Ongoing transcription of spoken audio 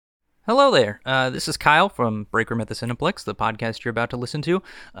Hello there. This is Kyle from Break Room at the Cineplex, the podcast you're about to listen to.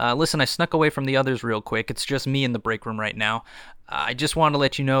 Listen, I snuck away from the others real quick. It's just me in the break room right now. I just want to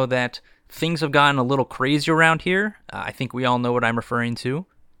let you know that things have gotten a little crazy around here. I think we all know what I'm referring to.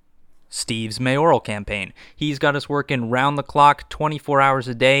 Steve's mayoral campaign. He's got us working round the clock, 24 hours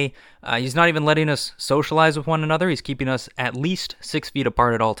a day. He's not even letting us socialize with one another. He's keeping us at least 6 feet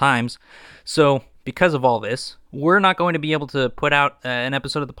apart at all times. So, because of all this, we're not going to be able to put out an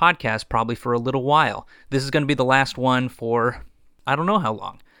episode of the podcast probably for a little while. This is going to be the last one for I don't know how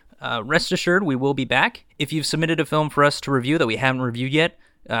long. Rest assured, we will be back. If you've submitted a film for us to review that we haven't reviewed yet,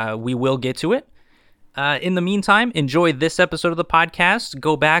 we will get to it. In the meantime, enjoy this episode of the podcast.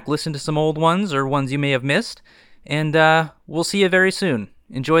 Go back, listen to some old ones or ones you may have missed, and we'll see you very soon.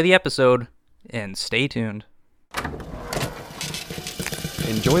 Enjoy the episode, and stay tuned.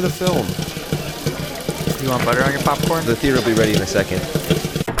 Enjoy the film. You want butter on your popcorn? The theater will be ready in a second.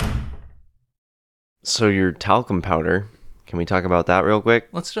 So your talcum powder, can we talk about that real quick?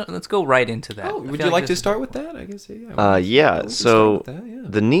 Let's go right into that. Oh, would you like to start with that? I guess, yeah. So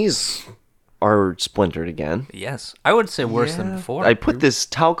the knees are splintered again. Yes, I would say worse than before. I put this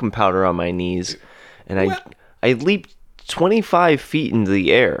talcum powder on my knees, and I leaped 25 feet into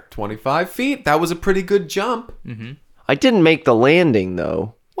the air. 25 feet? That was a pretty good jump. Mm-hmm. I didn't make the landing,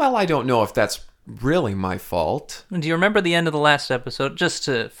 though. Well, I don't know if that's really my fault. Do you remember the end of the last episode? Just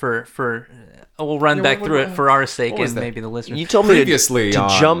we'll run back through it for our sake and maybe the listeners. You told me Previously to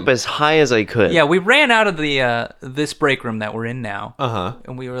jump as high as I could. Yeah, we ran out of the this break room that we're in now. Uh-huh.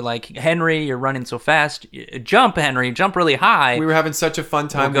 And we were like, Henry, you're running so fast. Jump, Henry. Jump really high. We were having such a fun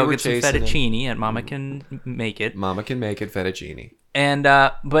time. We'll go we were get some fettuccine, and Mama can make it. Mama can make it fettuccine. And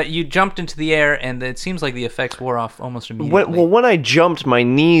but you jumped into the air, and it seems like the effects wore off almost immediately. When I jumped, my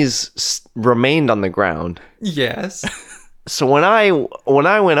knees remained on the ground. Yes. So when I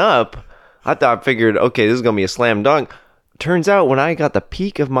went up, I figured, okay, this is going to be a slam dunk. Turns out when I got the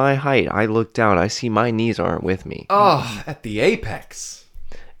peak of my height, I look down, I see my knees aren't with me. Oh, at the apex.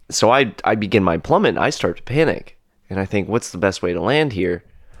 So I begin my plummet, I start to panic. And I think, what's the best way to land here?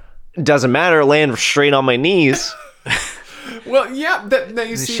 Doesn't matter, land straight on my knees. Well, yeah,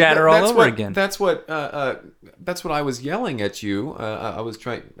 you see, shatter all over again. That's what I was yelling at you. I was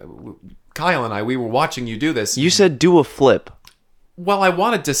trying. Kyle and we were watching you do this. You said do a flip. Well, I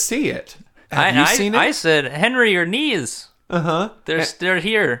wanted to see it. Have you seen it? I said, Henry, your knees. Uh-huh. They're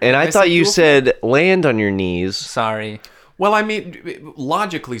here. And I thought you said land on your knees. Sorry. Well, I mean,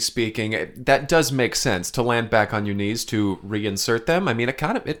 logically speaking, that does make sense to land back on your knees to reinsert them. I mean,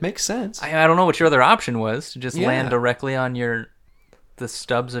 it makes sense. I don't know what your other option was, to just land directly on the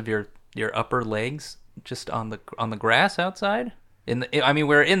stubs of your upper legs, just on the grass outside.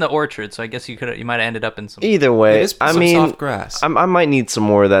 We're in the orchard, so I guess you might have ended up in some. Either way, soft grass. I might need some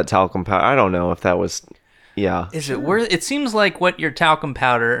more of that talcum powder. I don't know if that was. Yeah. Is it worth? It seems like what your talcum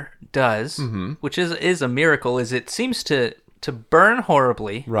powder does, which is a miracle, is it seems to burn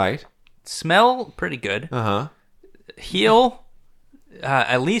horribly. Right. Smell pretty good. Uh-huh. Heal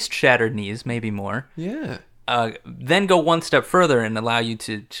at least shattered knees, maybe more. Yeah. Then go one step further and allow you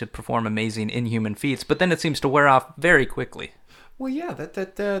to perform amazing inhuman feats, but then it seems to wear off very quickly. Well, yeah,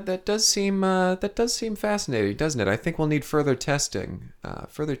 that does seem fascinating, doesn't it? I think we'll need further testing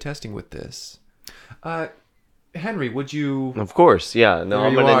with this. Henry, would you? Of course, yeah. No,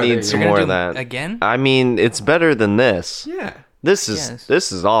 I'm gonna need some more of that again. I mean, it's better than this. Yeah. This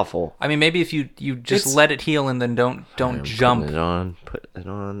is awful. I mean, maybe if you just let it heal and then don't jump. Put it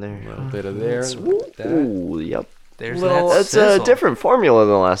on there. A little bit of there. Ooh, yep. There's That's a different formula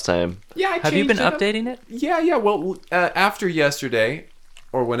than last time. Yeah, have you been updating it? Yeah. Well, after yesterday,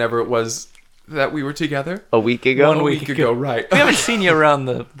 or whenever it was that we were together. A week ago? 1 week ago, right. We haven't seen you around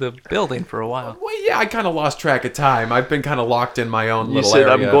the building for a while. Well, yeah, I kind of lost track of time. I've been kind of locked in my own little area. You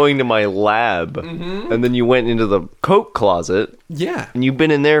said, I'm going to my lab. Mm-hmm. And then you went into the coat closet. Yeah. And you've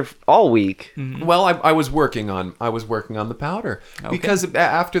been in there all week. Mm-hmm. Well, I was working on the powder. Okay. Because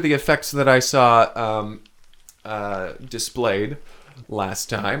after the effects that I saw displayed last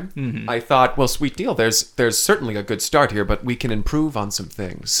time, I thought, well, sweet deal. There's certainly a good start here, but we can improve on some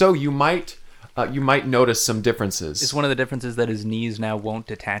things. So you might notice some differences. Is one of the differences that his knees now won't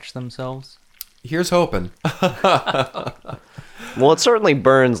detach themselves? Here's hoping. Well, it certainly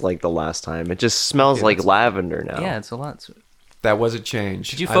burns like the last time. It just smells like lavender now. Yeah, it's a lot. That was a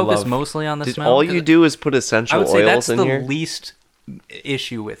change. Did you focus mostly on the smell? All you do is put essential oils in here? I would say that's the least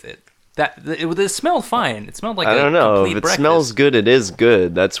issue with it. It smelled fine. It smelled like I don't know. If it breakfast. Smells good, it is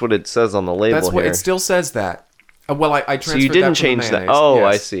good. That's what it says on the label. That's what here. It still says that. Well, I transferred so you didn't that change the that. mayonnaise. Oh,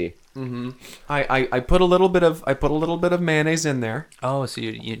 yes. I see. I put a little bit of mayonnaise in there. Oh, so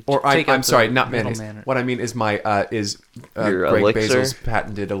you Or take out I'm sorry, the not middle mayonnaise. What I mean is my Your Greg elixir? Basil's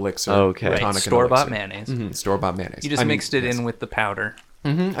patented elixir. Okay. Right, tonic and store-bought elixir. mayonnaise. Store-bought mayonnaise. You just mixed it yes. in with the powder.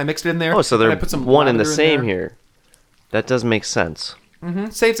 I mixed it in there. Oh, so and they're I put some one and the lavender in same there. here. That does make sense.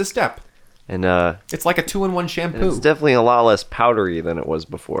 Saves a step. And It's like a 2-in-1 shampoo. it's definitely a lot less powdery than it was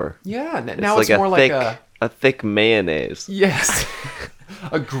before. Yeah, It's now like it's more like a thick mayonnaise. yes,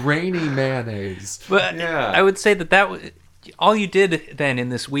 a grainy mayonnaise. But yeah, I would say that all you did then in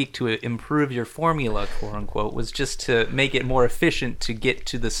this week to improve your formula, quote unquote, was just to make it more efficient to get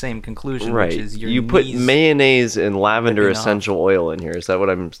to the same conclusion, Right. which is your You put knees. mayonnaise and lavender ripping off. essential oil in here. Is that what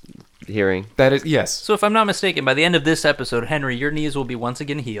I'm hearing? that is yes. So if I'm not mistaken, by the end of this episode, Henry, your knees will be once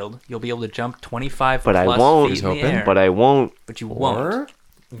again healed. You'll be able to jump 25 But I plus won't. feet in the Hoping. air. But I won't. But you won't. Or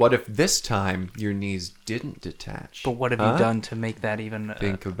what if this time your knees didn't detach? But what have Huh? you done to make that even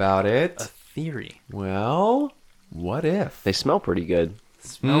Think about it. a theory? Well, what if? They smell pretty good. It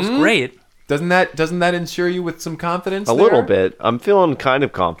smells great. Doesn't that ensure you with some confidence? A there? little bit. I'm feeling kind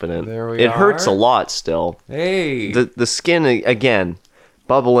of confident. There we it hurts are. a lot still. Hey, The skin again,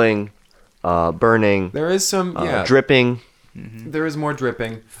 bubbling, burning, there is some dripping. There is more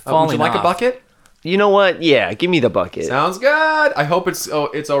dripping. Would you Falling like a off. bucket? You know what? Yeah, give me the bucket. Sounds good. I hope it's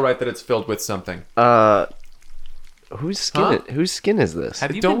all right that it's filled with something. Whose skin? Huh? Whose skin is this?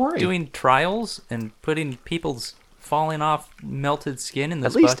 Have you Don't been worry. doing trials and putting people's falling off melted skin in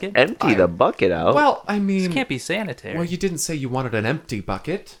this At least bucket? empty the bucket out. Well, I mean, This can't be sanitary. well, you didn't say you wanted an empty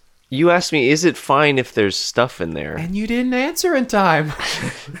bucket, You asked me, is it fine if there's stuff in there? and you didn't answer in time.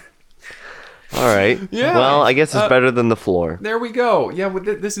 All right. Yeah. Well, I guess it's better than the floor. There we go. Yeah, well,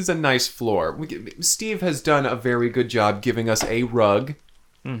 this is a nice floor. Steve has done a very good job giving us a rug,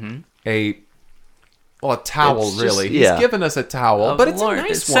 a towel. It's just- Really, yeah. He's given us a towel, Oh, but it's Lord, a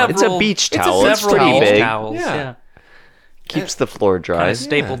nice it's one. It's a beach towel. It's several pretty beach big. towels. Yeah. Yeah. Keeps the floor Kind dry. of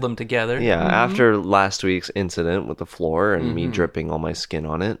stapled them together. Yeah, after last week's incident with the floor and me dripping all my skin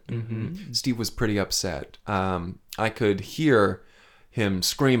on it. Steve was pretty upset. I could hear him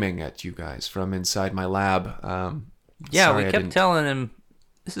screaming at you guys from inside my lab. Yeah, sorry we I kept didn't- telling him,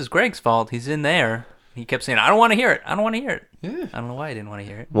 this is Greg's fault. He's in there. He kept saying, I don't want to hear it. I don't want to hear it. Yeah. I don't know why I didn't want to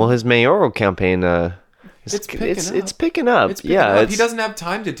hear it. Well, his mayoral campaign, It's picking it's up. picking up. It's picking yeah, up. it's, He doesn't have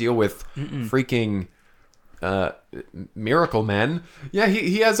time to deal with freaking miracle men. Yeah,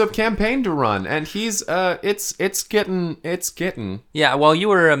 he has a campaign to run, and he's it's getting. Yeah, while you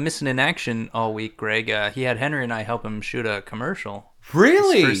were missing in action all week, Greg, he had Henry and I help him shoot a commercial.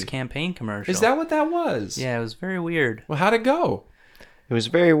 Really? His first campaign commercial. Is that what that was? Yeah, it was very weird. Well, how'd it go? It was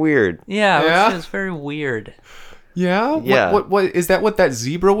very weird. Yeah, I would Yeah? say it was very weird. Yeah. Yeah. What is that? What that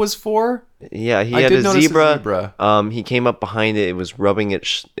zebra was for? Yeah, he I had did a notice a zebra. zebra. He came up behind it. It was rubbing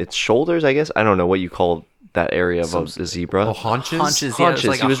its shoulders, I guess. I don't know what you call that area of the zebra. Oh, haunches. Haunches. Yeah, it was Haunches.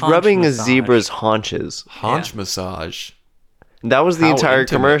 like He a was haunch rubbing massage. a zebra's haunches. Haunch massage. That was the How entire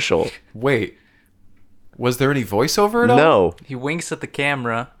intimate. commercial. Wait. Was there any voiceover at all? No. He winks at the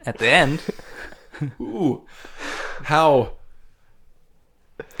camera at the end, Ooh. How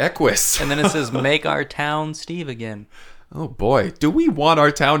equus. and then it says, make our town Steve again. Oh boy, do we want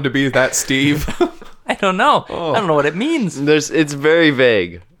our town to be that, Steve? I don't know. I don't know what it means. It's very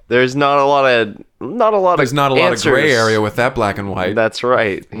vague. There's not a lot of There's not a lot answers. of gray area with that black and white. That's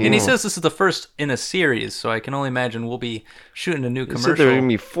right. And he says this is the first in a series, so I can only imagine we'll be shooting a new He said commercial there are gonna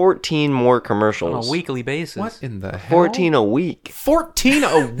be 14 more on commercials. a weekly basis. What in the hell? 14 a week. 14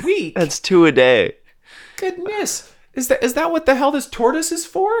 a week? That's 2 a day. Goodness. Is that what the hell this tortoise is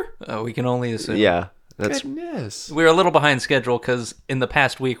for? We can only assume. Yeah. That's Goodness. We were a little behind schedule because in the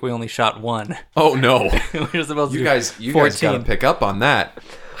past week we only shot one. Oh no. we were supposed to You do guys 14. gotta pick up on that.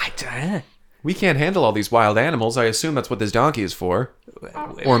 I We can't handle all these wild animals. I assume that's what this donkey is for.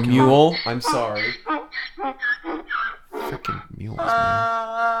 Or mule. I'm sorry. Freaking mules,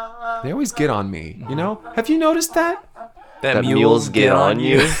 man. They always get on me, you know? Have you noticed that? that mules get on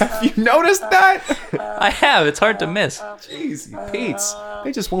you. Have you noticed that? I have. It's hard to miss. Jeez, you Pete's.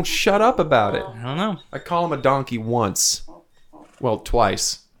 They just won't shut up about it. I don't know. I call him a donkey once. Well,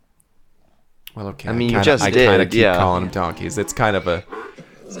 twice. Well, okay. I mean, you kinda- just I kinda did, keep yeah. calling them donkeys. It's kind of a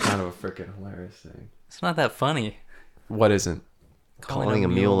freaking hilarious thing. It's not that funny. What isn't? calling a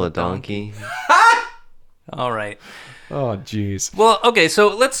mule a donkey. All right. Oh, jeez. Well, okay.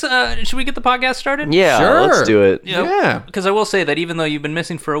 So let's. Should we get the podcast started? Yeah, Sure. let's do it. You know, Yeah. Because I will say that even though you've been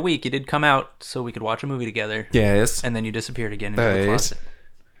missing for a week, you did come out so we could watch a movie together, Yes. and then you disappeared again into the Yes. closet.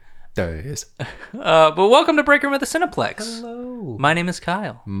 days. But welcome to Break Room at the Cineplex. Hello. My name is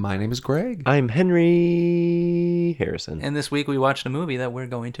Kyle. My name is Greg. I'm Henry Harrison. And this week we watched a movie that we're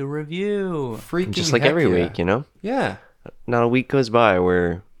going to review. Freaking Just like heck every yeah. week, you know? Yeah. Not a week goes by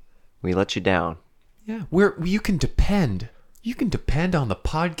where we let you down. Yeah. You can depend. You can depend on the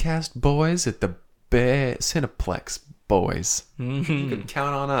podcast boys at the Cineplex boys. Mm-hmm. You can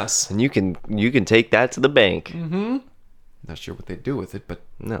count on us. And you can take that to the bank. Not sure what they do with it, but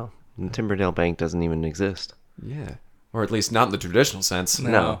No, the Timberdale Bank doesn't even exist. yeah. Or at least not in the traditional sense.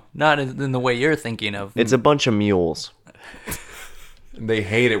 No, not in the way you're thinking of. It's a bunch of mules. They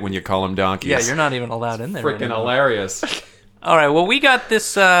hate it when you call them donkeys. Yeah, you're not even allowed in there. freaking anymore. hilarious. All right, well, we got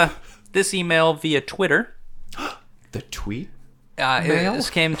this this email via Twitter. The tweet? This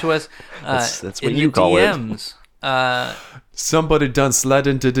came to us That's what in you the call it. DMs. Somebody done slid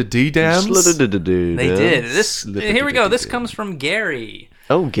into the D-dams? They did. Here we go. This comes from Gary.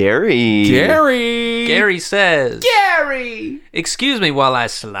 Oh, Gary. Gary! Gary says, Gary! "Excuse me while I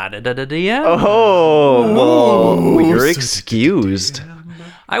slide a DM. Oh, well, you're excused.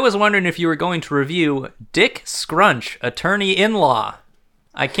 I was wondering if you were going to review Dick Scrunch, Attorney-in-Law.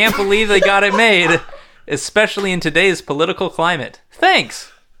 I can't believe they got it made, especially in today's political climate.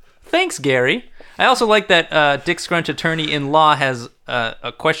 Thanks, Gary. I also like that Dick Scrunch, Attorney-in-Law has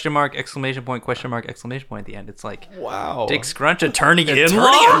a question mark, exclamation point, question mark, exclamation point at the end. It's like, Wow. Dick Scrunch, Attorney-in-Law?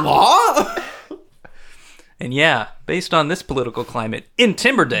 Attorney-in-law? And yeah, based on this political climate in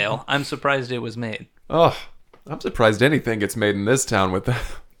Timberdale, I'm surprised it was made. Oh, I'm surprised anything gets made in this town with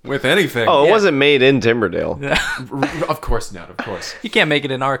anything. Oh, it Yeah. wasn't made in Timberdale. Of course not, of course. You can't make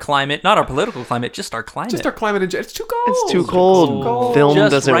it in our climate, not our political climate, just our climate. Just our climate in general. It's too cold. It's too cold. cold. Film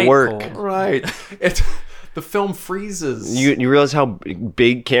Just doesn't right work. cold. Right. The film freezes. You realize how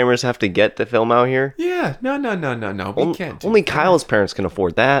big cameras have to get to film out here? Yeah. No. We can't. do Only that. Kyle's parents can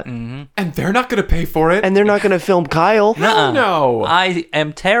afford that. And they're not going to pay for it. And they're not going to film Kyle. Hell no. I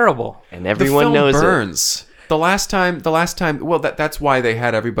am terrible. And The everyone film knows burns. The last time, well, that's why they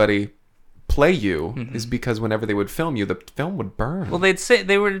had everybody play you, is because whenever they would film you, the film would burn. Well, they'd say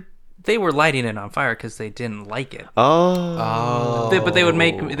they were lighting it on fire because they didn't like it. Oh. But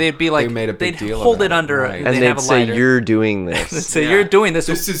they'd be like, They made a big they'd deal hold about it it, under, right. they'd And have they'd a say, lighter. you're doing They'd this. say, you're doing this.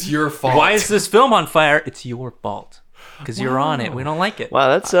 This is your fault. Why is this film on fire? It's your fault. Because you're on it. We don't like it. Wow,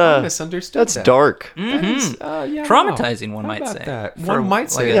 that's I misunderstood that's that. dark. That is, yeah, Traumatizing, wow. one How might about say. that? For, One might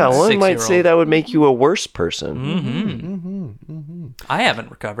say like, Yeah, a one might 6-year-old. say that would make you a worse person. I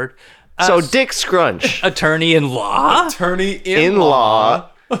haven't recovered. So Dick Scrunch, Attorney-in-law? Attorney-in-law.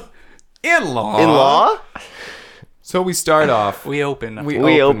 In-law. in-law. So we start off. We open.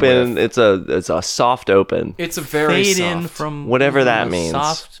 We open. with- It's a soft open. It's a very Fade soft. in from Whatever that means.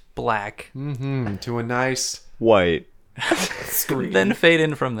 soft black. to a nice White. screen. Then fade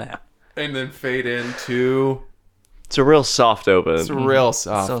in from that. And then fade into. It's a real soft open. It's real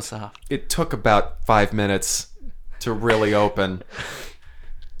soft. So soft. It took about 5 minutes to really open.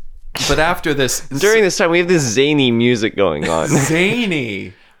 But after this, During this time, we have this zany music going on.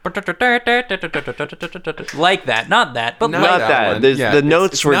 zany. Like that. Not that, but Not like that. one. There's- the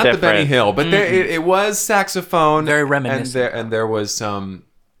notes it's were not the different. Benny Hill, but it was saxophone, Very reminiscent. and there was some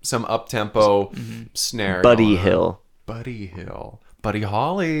up tempo snare. Buddy going on. Hill. Buddy Hill, Buddy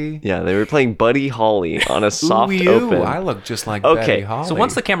Holly. Yeah, they were playing Buddy Holly on a soft Ooh, you. open. I look just like Okay, Buddy Holly. So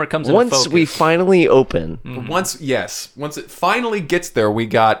once the camera comes in Once focus, we finally open, once it finally gets there, we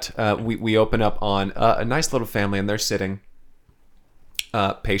got we open up on a nice little family, and they're sitting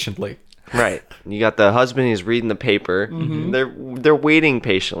patiently. right? You got the husband. He's reading the paper. They're waiting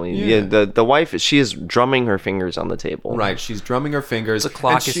patiently. Yeah. The wife, she is drumming her fingers on the table. Right, she's drumming her fingers. the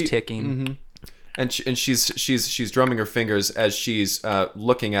clock and is ticking. and she's drumming her fingers as she's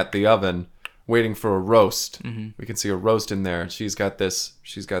looking at the oven, waiting for a roast. We can see a roast in there. She's got this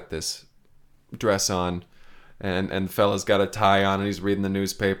dress on, and the fella's got a tie on, and he's reading the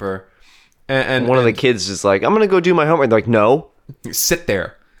newspaper. And One of the kids is like, "I'm gonna go do my homework." They're like, "No." sit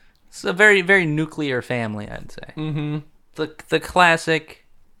there. It's a very, very nuclear family, I'd say. Mm-hmm. The classic,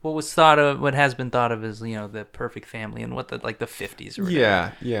 what has been thought of as the perfect family in the 50s or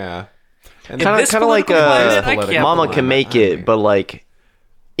whatever. Yeah. And Kind this of like political climate, I political can't Mama believe Can it. Make It, but like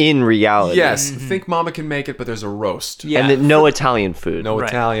in reality. yes, think Mama Can Make It, but there's a roast. Yeah. And then no Italian food. No Right.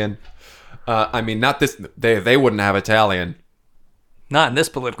 Italian. I mean, not this. They wouldn't have Italian. Not in this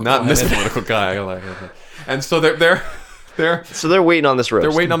political Not in this climate. political guy. And so they're So they're waiting on this roast.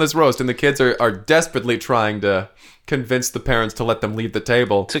 they're waiting on this roast, and the kids are desperately trying to convince the parents to let them leave the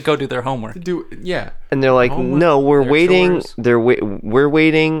table. to go do their homework. And they're like, Homework, "No, we're their waiting. chores. We're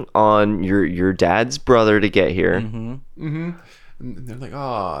waiting on your dad's brother to get here." And they're like,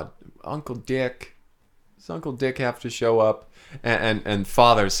 "Oh, Uncle Dick. Does Uncle Dick have to show up?" And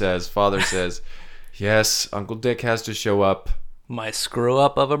Father says, "Yes, Uncle Dick has to show up." My screw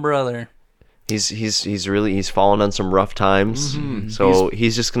up of a brother. He's fallen on some rough times. So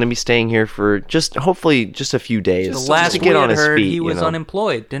he's just going to be staying here for hopefully just a few days. The last to get we on had his heard, feet. he was you know?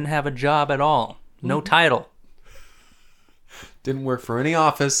 unemployed, didn't have a job at all, no title Didn't work for any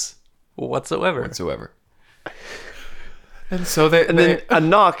office whatsoever. And so they Then a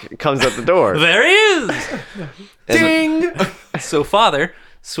knock comes at the door. There he is. ding. So Father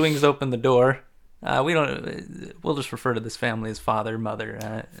swings open the door. We'll just refer to this family as father,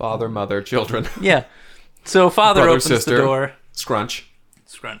 mother. Father, mother, children, Yeah. So Father brother, opens sister, the door. Scrunch,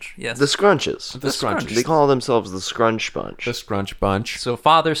 Scrunch. Yes. The Scrunches. the Scrunch, They call themselves the Scrunch Bunch. the Scrunch bunch. So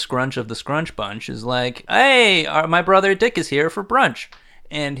Father Scrunch of the Scrunch Bunch is like, "Hey, my brother Dick is here for brunch."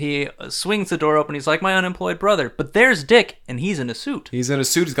 And he swings the door open. He's like, "My unemployed brother." But there's Dick, and he's in a suit. He's in a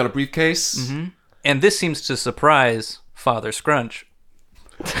suit. He's got a briefcase. And this seems to surprise Father Scrunch.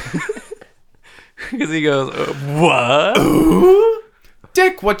 Because he goes, "What?"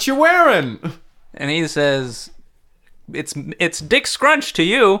 Dick, what you wearing? And he says, It's Dick Scrunch to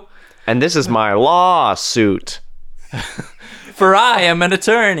you, And this is my lawsuit. for I am an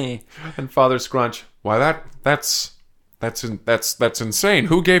attorney." And Father Scrunch, why that's insane.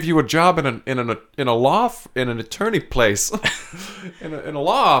 Who gave you a job in an attorney place, in a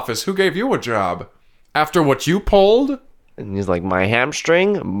law office? Who gave you a job after what you pulled? And he's like, my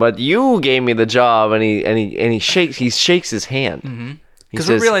hamstring, but you gave me the job. And he shakes his hand. Because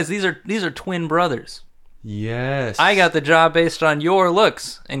we realize these are twin brothers. Yes, I got the job based on your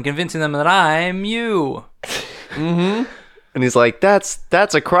looks and convincing them that I'm you. And he's like, that's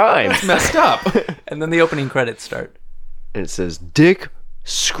a crime. messed up. And then the opening credits start. And it says, Dick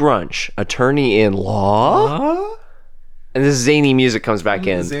Scrunch, attorney in law? And this zany music comes back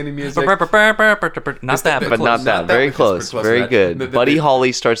in. Zany music. Not that, But but not close. that. Very close. Very good. Buddy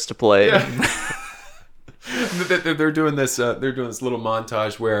Holly starts to play. They're doing this. They're doing this little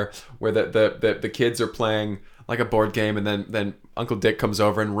montage where the kids are playing like a board game, and then Uncle Dick comes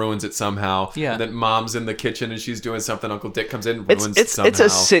over and ruins it somehow. Yeah. And then Mom's in the kitchen and she's doing something. Uncle Dick comes in and ruins it It's somehow. a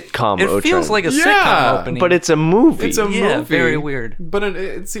sitcom. It feels like a Yeah, sitcom opening. but it's a movie. It's a Yeah, movie. very weird. But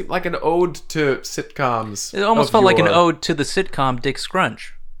it seemed like an ode to sitcoms. It almost of felt like an yore. ode to the sitcom Dick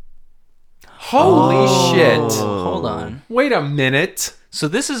Scrunch. Holy shit! Hold on. Wait a minute. So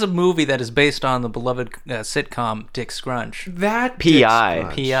this is a movie that is based on the beloved sitcom Dick Scrunch. That P.I. Dick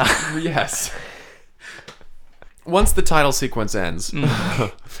Scrunch. P.I. Yes. Once the title sequence ends,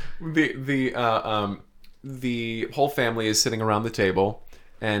 Mm. the whole family is sitting around the table,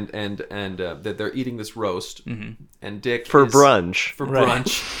 and that they're eating this roast, and Dick for is- brunch. For Right.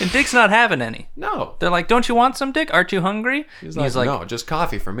 brunch. And Dick's not having any. No. They're like, "Don't you want some, Dick? Aren't you hungry?" He's And like, no, just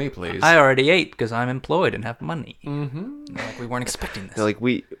coffee for me, please. "I already ate because I'm employed and have money." Mm-hmm. Like, we weren't expecting this. They're like,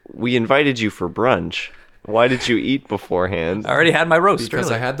 we invited you for brunch. Why did you eat beforehand? I already had my roast because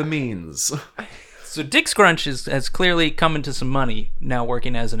earlier. I had the means. So Dick Scrunch has clearly come into some money now,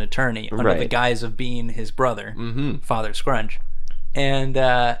 working as an attorney under the Right. guise of being his brother, Father Scrunch, and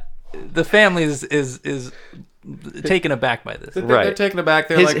the family is taken aback by this. They're Right. taken aback.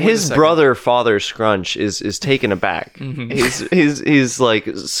 They're His like, wait a his second. brother, Father Scrunch, is taken aback. He's like,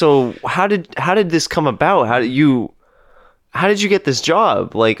 so how did this come about? How did you get this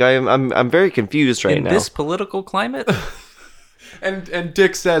job? Like I'm very confused right In now. this political climate, And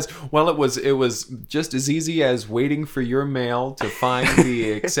Dick says, well, it was just as easy as waiting for your mail to find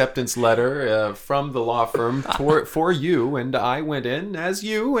the acceptance letter from the law firm for you, and I went in as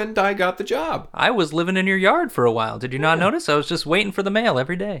you, and I got the job. I was living in your yard for a while. Did you not notice? I was just waiting for the mail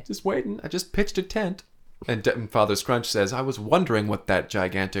every day. Just waiting. I just pitched a tent. And Father Scrunch says, I was wondering what that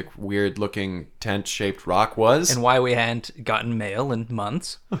gigantic, weird-looking tent-shaped rock was. And why we hadn't gotten mail in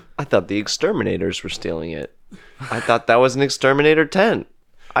months. I thought the exterminators were stealing it. I thought that was an exterminator tent.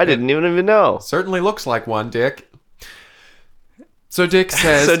 I didn't even know. Certainly looks like one, Dick. So Dick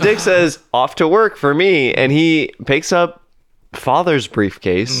says... So Dick says, off to work for me, and he picks up Father's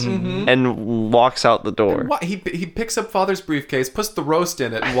briefcase and walks out the door. He picks up Father's briefcase, puts the roast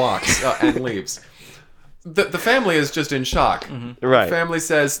in it, and walks and leaves. The family is just in shock. Right. The family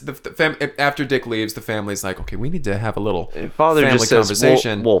says after Dick leaves, the family's like, "Okay, we need to have a little Father family just says,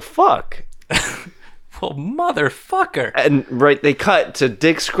 conversation." well, fuck. Well, motherfucker. And right, they cut to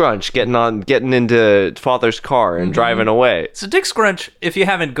Dick Scrunch getting into Father's car and driving away. So Dick Scrunch, if you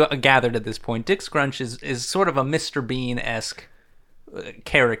haven't gathered at this point, Dick Scrunch is sort of a Mr. Bean-esque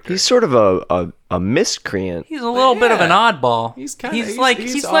character. He's sort of a miscreant. He's a little bit of an oddball. He's kind of he's like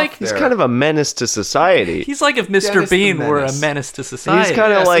he's off He's there. kind of a menace to society. he's like if Mr. Dennis the Bean were a Menace. menace to society. He's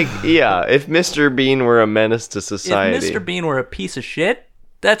kind of Yes. like, if Mr. Bean were a menace to society. If Mr. Bean were a piece of shit,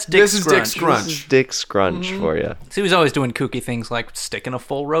 that's Dick This is Dick Scrunch. Scrunch. This is Dick Scrunch for you. So he was always doing kooky things like sticking a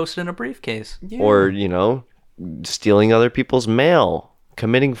full roast in a briefcase. Or, stealing other people's mail,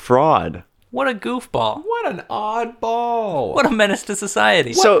 committing fraud. What a goofball. What an oddball. What a menace to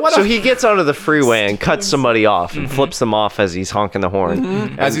society. So he gets onto the freeway and cuts somebody off and flips them off as he's honking the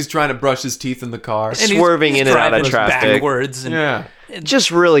horn. As he's trying to brush his teeth in the car. And he's- swerving he's in and out of driving traffic. backwards and Yeah. Just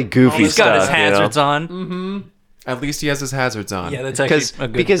really goofy he's got stuff. his hazards on. At least he has his hazards on. Yeah, that's actually a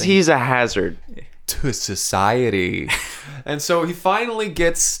good Because thing. he's a hazard. To society. And so he finally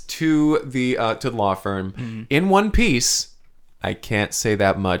gets to the law firm in one piece. I can't say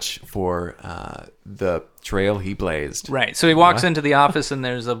that much for the trail he blazed. Right. So he walks into the office and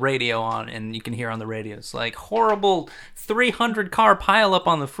there's a radio on, and you can hear on the radio, it's like horrible 300 car pileup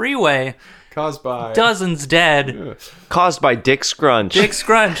on the freeway, Caused by dozens dead. Caused by Dick Scrunch. Dick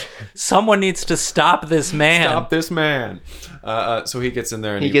Scrunch, someone needs to stop this man. Stop this man. So he gets in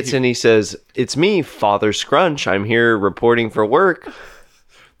there and He gets in, he says, "It's me, Father Scrunch. I'm here reporting for work."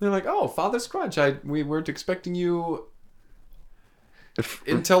 They're like, "Oh, Father Scrunch, we weren't expecting you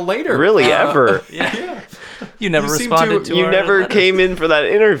until later." Really, ever. Yeah. You never You seem responded to- to You our never letters. came in for that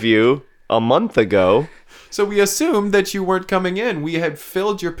interview a month ago. So we assumed that you weren't coming in. We had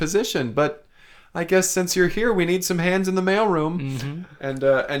filled your position, but I guess since you're here, we need some hands in the mailroom.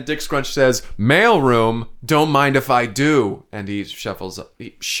 And Dick Scrunch says, "Mailroom? Don't mind if I do." And he shuffles,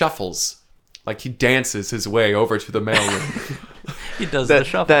 like he dances his way over to the mailroom. He does the That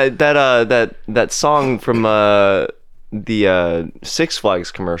shuffle. that song from the Six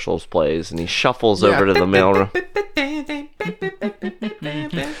Flags commercials plays, and he shuffles over to the mailroom.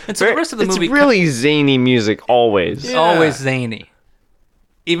 And so the rest of the It's movie really zany music always. is always zany.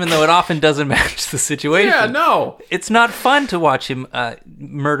 Even though it often doesn't match the situation. Yeah, no, It's not fun to watch him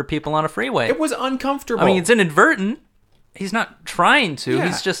murder people on a freeway. it was uncomfortable. I mean, it's inadvertent. He's not trying to. Yeah.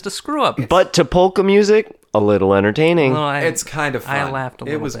 He's just a screw up. But to polka music, a little entertaining. it's kind of fun. I laughed a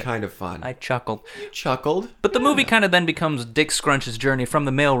little It was bit. kind of fun. I chuckled. You chuckled. But the movie kind of then becomes Dick Scrunch's journey from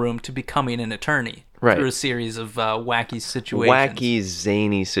the mailroom to becoming an attorney. Right. Through a series of wacky situations. Wacky,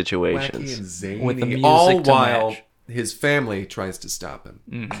 zany Wacky situations. and zany, With the music all to while match. his family tries to stop him.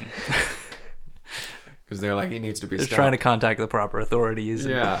 Because they're like, he needs to be They're stopped. trying to contact the proper authorities.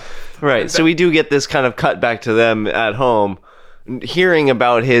 and- Yeah. Right. So we do get this kind of cut back to them at home, hearing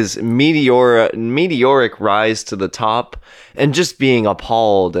about his meteoric rise to the top, and just being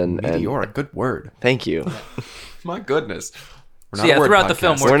appalled. And Meteoric, good word. thank you. My goodness. We're So not yeah, a word throughout the podcast.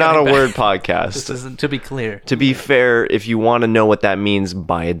 film, We're not a getting word back- podcast. This isn't, to be clear. To be fair, if you want to know what that means,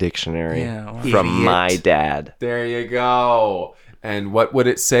 buy a dictionary Yeah, well- from Idiot. my dad. There you go. And what would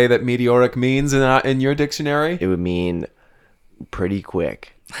it say that meteoric means in your dictionary? It would mean pretty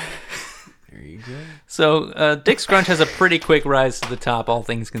quick. There you go. So Dick Scrunch has a pretty quick rise to the top, all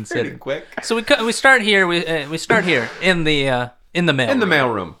things Pretty considered. quick. So we start here. We start here in the mail. In the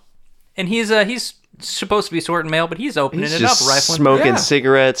mailroom. And he's supposed to be sorting mail, but he's opening He's it up, just rifling. smoking Yeah.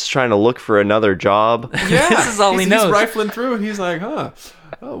 cigarets, trying to look for another job. Yeah. This is all he knows. He's rifling through and he's like, huh.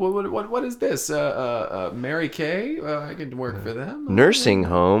 Oh, what is this? Mary Kay? I can work for them. Nursing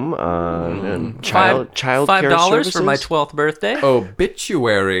home, and child care $5 services. for my 12th birthday.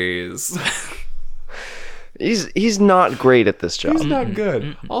 Obituaries. He's not great at this job. He's not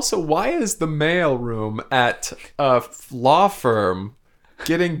good. Also, why is the mail room at a law firm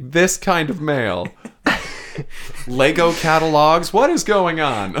getting this kind of mail? Lego catalogs? What is going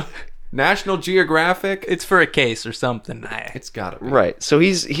on? National Geographic? It's for a case or something. It's gotta be. Right. So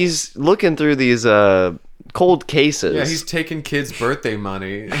he's looking through these cold cases. Yeah, he's taking kids' birthday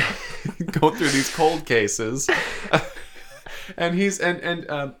money, going through these cold cases, and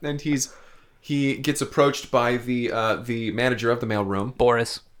he gets approached by the manager of the mailroom.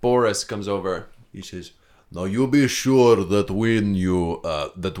 Boris comes over. He says, "Now you be sure that when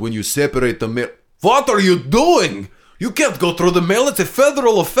you separate the mail, what are you doing? You can't go through the mail. It's a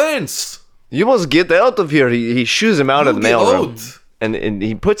federal offense. You must get out of here." He shoos him out of the You get mailroom, out. and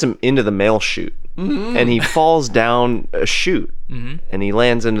he puts him into the mail chute, and he falls down a chute, and he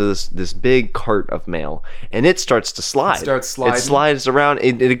lands into this big cart of mail, and it starts to slide. starts sliding. It slides around.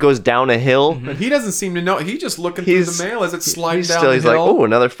 It goes down a hill. But he doesn't seem to know. He's just looking through the mail as it slides down He's the like, hill. "Oh,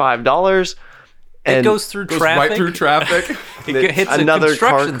 another $5." It And goes through Goes traffic. right through traffic. It hits another a car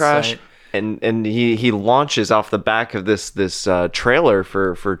construction crash. site. And he launches off the back of this trailer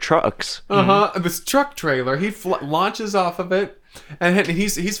for trucks. This truck trailer. He launches off of it. And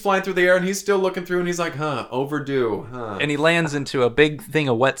he's flying through the air, and he's still looking through, and he's like, overdue, And he lands into a big thing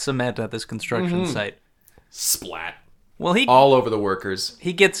of wet cement at this construction site. Splat. Well, All over the workers.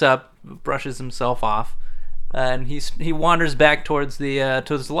 he gets up, brushes himself off, and he wanders back towards the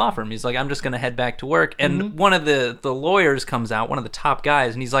law firm. He's like, I'm just gonna head back to work. And one of the lawyers comes out, one of the top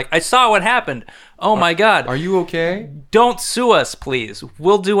guys, and he's like, I saw what happened. Oh my God! Are you okay? Don't sue us, please.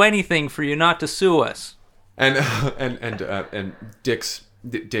 We'll do anything for you not to sue us. And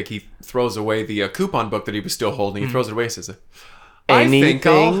Dick, he throws away the coupon book that he was still holding. He throws it away. And says, I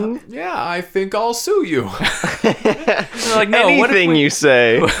think I'll sue you. They're like, no, Anything you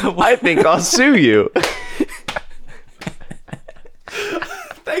say, I think I'll sue you.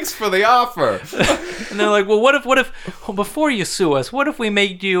 Thanks for the offer. And they're like, well, what if before you sue us, what if we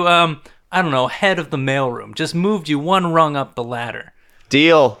made you, I don't know, head of the mailroom, just moved you one rung up the ladder?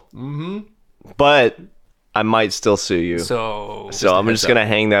 Deal. But I might still sue you. So I'm just gonna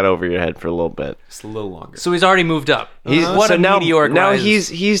hang that over your head for a little bit. Just a little longer. So he's already moved up. Now rise.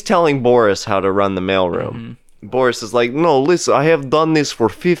 he's telling Boris how to run the mailroom. Boris is like, no, listen, I have done this for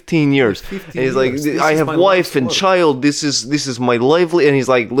 15 years. 15 and he's like, years. This I is have my wife life's and work. child. This is my lively. And he's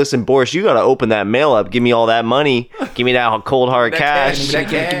like, listen, Boris, you gotta open that mail up. Give me all that money. Give me that cold hard cash.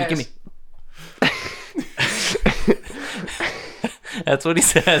 Give me. That's what he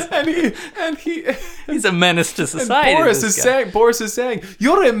says. And he He's a menace to society. Boris is saying,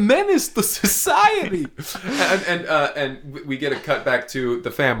 you're a menace to society. and we get a cut back to the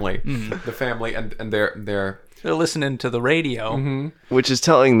family. The family and they're listening to the radio. Which is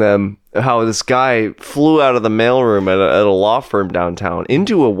telling them how this guy flew out of the mailroom at a law firm downtown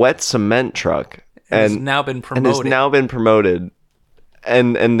into a wet cement truck. And has now been promoted.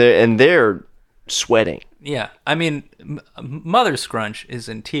 And they're sweating. Yeah, I mean, Mother Scrunch is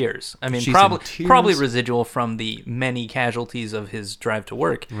in tears. I mean, She's probably in tears. probably residual from the many casualties of his drive to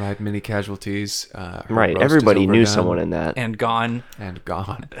work. right, many casualties. Her Right, roast is everybody knew overdone someone in that. And gone. and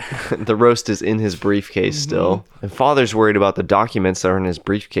gone. The roast is in his briefcase still. And Father's worried about the documents that are in his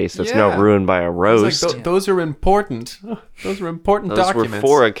briefcase that's now Yeah. ruined by a It's roast. like, those are important. Those are important Those documents. were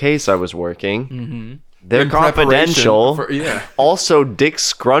for a case I was working. They're In preparation confidential. yeah. Also, Dick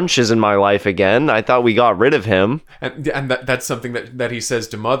Scrunch is in my life again. I thought we got rid of him. And that's something that he says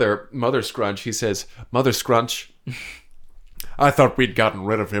to Mother Scrunch. He says, Mother Scrunch, I thought we'd gotten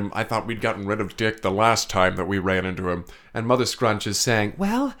rid of him. I thought we'd gotten rid of Dick the last time that we ran into him. And Mother Scrunch is saying,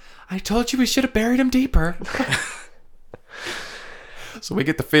 well, I told you we should have buried him deeper. So we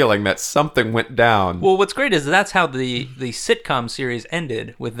get the feeling that something went down. Well, what's great is that's how the sitcom series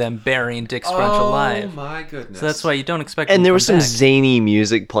ended, with them burying Dick Scrunch alive. Oh my goodness. So that's why you don't expect him And to there come was some back. zany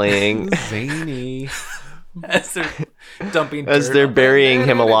music playing Zany. As they're dumping as dirt they're on burying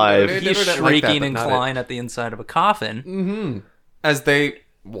him alive. They He's never did like that, shrieking but and not clawing at the inside of a coffin. As they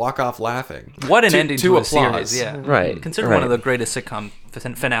walk off laughing. What an ending to a applause. series, yeah. Right, Considered right. one of the greatest sitcom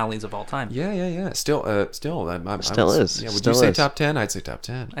finales of all time. Yeah. Still, I Still was- is. Yeah, would Still you say is. top 10? I'd say top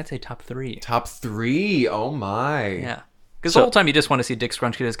 10. I'd say top 3. Top 3. Oh my. Yeah. Because So- the whole time you just want to see Dick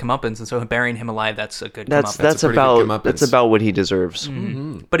Scrunch get his comeuppance, and so burying him alive, that's a good comeuppance. That's a pretty good comeuppance. that's about what he deserves.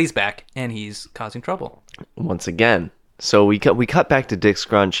 But he's back, and he's causing trouble. Once again. So we cut back to Dick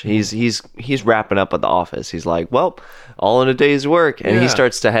Scrunch. He's wrapping up at the office. He's like, well, all in a day's work, and he Yeah.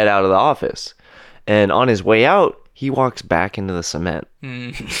 starts to head out of the office. And on his way out, he walks back into the cement,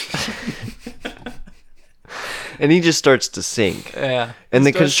 and he just starts to sink. Yeah. And the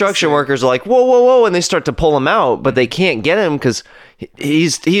starts to construction sink. workers are like, whoa, whoa, whoa, and they start to pull him out, but they can't get him because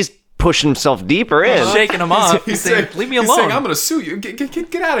he's pushing himself deeper in. Shaking him off. He's saying, leave me He's alone. saying, I'm going to sue you.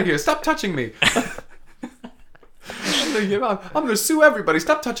 Get out of here. Stop touching me. I'm going to sue everybody.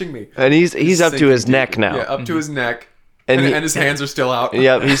 Stop touching me. And he's up to Sinking his deep. neck now. Yeah, up to his neck. And And, he- and his hands are still out.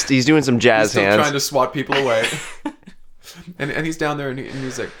 Yep, he's doing some jazz He's still hands. trying to swat people away. and he's down there and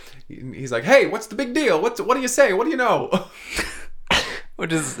he's like, hey, what's the big deal? What do you say? What do you know?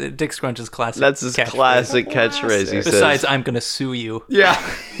 Which is Dick Scrunch's classic That's his catchphrase. classic catchphrase. He Besides, says, I'm going to sue you. Yeah.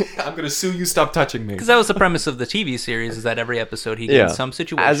 I'm going to sue you. Stop touching me. Because that was the premise of the TV series, is that every episode he yeah. gets some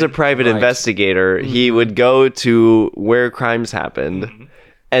situation. As a private Right. investigator, he would go to where crimes happened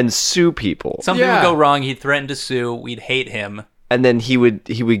and sue people. Something Yeah. would go wrong, he'd threaten to sue, we'd hate him. And then he would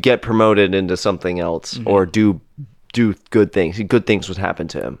get promoted into something else or do good things. Good things would happen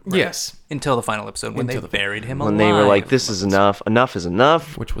to him. Yes. Until the final episode, when they buried him alive. When they were like, this is enough. Enough is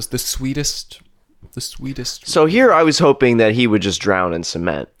enough. Which was the sweetest. So here I was hoping that he would just drown in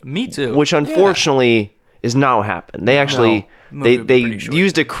cement, Me too. which unfortunately is not what happened. They actually Movie they would be pretty short.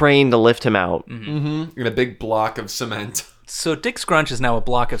 used a crane to lift him out. In a big block of cement. So Dick Scrunch is now a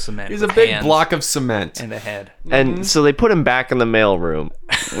block of cement. He's a with big hands block of cement. and a head. And so they put him back in the mailroom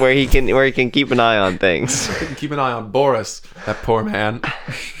where he can keep an eye on things. Keep an eye on Boris, that poor man.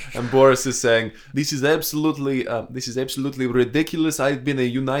 And Boris is saying, "This is absolutely ridiculous. I've been a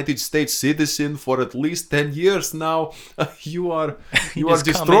United States citizen for at least 10 years now. You are just come in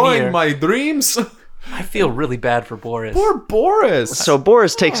destroying here." my dreams." I feel really bad for Boris. Poor Boris. So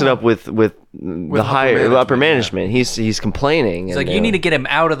Boris takes it up with the higher upper management. He's complaining. He's like, you need to get him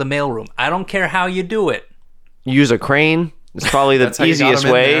out of the mailroom. I don't care how you do it. use a crane. It's probably the how you got easiest him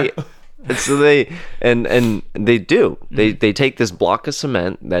in way. there. And so they they do. They take this block of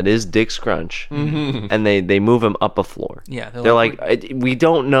cement that is Dick Scrunch, and they move him up a floor. Yeah, they're like, we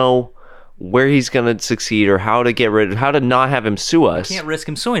don't know where he's gonna succeed or how to not have him sue us. Can't risk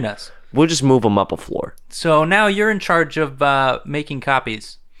him suing us. We'll just move him up a floor. So now you're in charge of making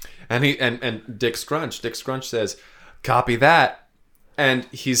copies. And Dick Scrunch says, "Copy that." And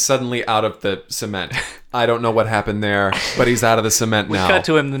he's suddenly out of the cement. I don't know what happened there, but he's out of the cement now. Cut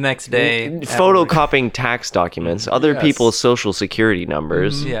to him the next day. Photocopying tax documents, other people's social security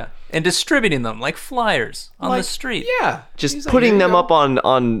numbers. Yeah. And distributing them like flyers on the street. Yeah. Just He's like, putting "Here you them go." up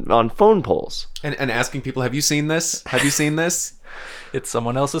on phone poles. And asking people, "Have you seen this? Have you seen this? It's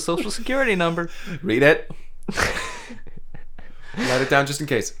someone else's social security number. Read it. Write it down just in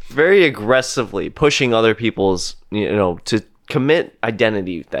case." Very aggressively pushing other people's, to commit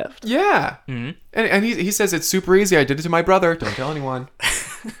identity theft. Yeah. Mm-hmm. And he says it's super easy. I did it to my brother. Don't tell anyone.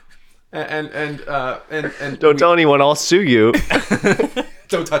 and Don't tell anyone, I'll sue you.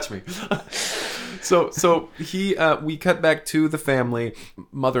 Don't touch me. So we cut back to the family,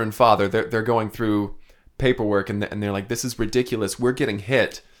 mother and father. They're going through paperwork and they're like, "This is ridiculous. We're getting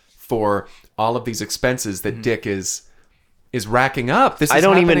hit for all of these expenses that Dick is racking up. This is I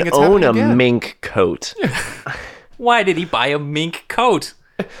don't happening. even It's own a happening again." mink coat. Why did he buy a mink coat?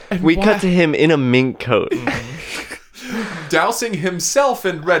 We cut to him in a mink coat. Dousing himself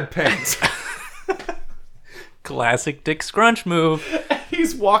in red paint. Classic Dick Scrunch move.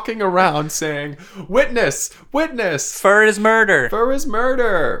 He's walking around saying, "Witness, witness, Fur is murder. for his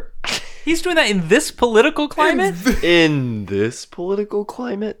murder." He's doing that in this political climate? In this political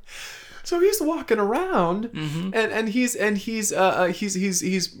climate? So he's walking around, and he's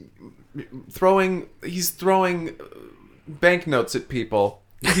throwing banknotes at people.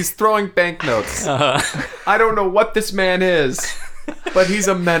 He's throwing banknotes. I don't know what this man is, but he's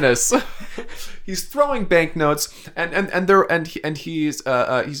a menace. He's throwing banknotes,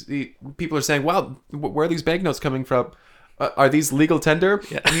 people are saying, "Wow, where are these banknotes coming from? Are these legal tender?"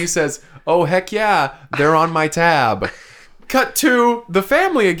 Yeah. And he says, "Oh heck yeah, they're on my tab." Cut to the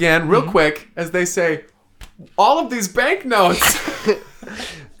family again, real quick, as they say, "All of these banknotes."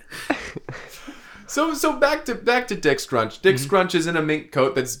 So back to Dick Scrunch. Dick Scrunch is in a mink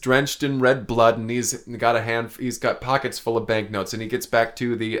coat that's drenched in red blood, and he's got pockets full of banknotes, and he gets back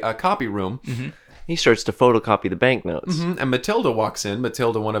to the copy room. He starts to photocopy the banknotes. And Matilda walks in.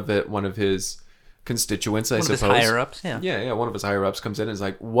 Matilda, one of his constituents, I suppose. One of his higher-ups, yeah. Yeah, one of his higher-ups comes in and is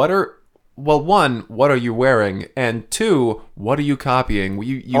like, one, what are you wearing? And two, what are you copying?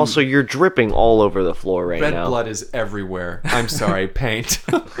 You Also, you're dripping all over the floor right red now. blood is everywhere. I'm sorry, paint.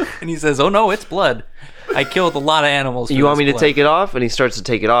 And he says, "Oh no, it's blood. I killed a lot of animals. for You want this me to blood." take it off? And he starts to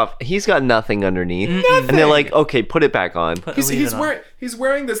take it off. He's got nothing underneath. And they're like, okay, put it back on. Leave it on. He's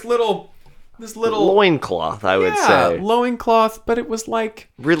wearing this little Loincloth, I would say. loincloth, but it was like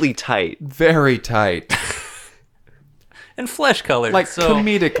Really tight. very tight, And flesh colored. like so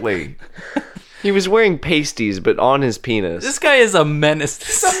comedically. He was wearing pasties, but on his penis. this guy is a menace to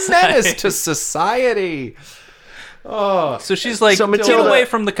It's a society. menace to society. Oh, So she's like, So "Get Matilda- away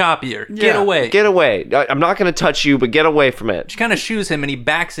from the copier. Get Yeah. away." Get away. I'm not going to touch you, but get away from it. She kind of shoos him, and he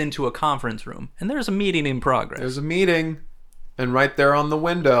backs into a conference room. And there's a meeting in progress. there's a meeting, and right there on the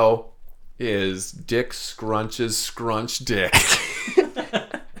window is Dick Scrunch's Scrunch Dick.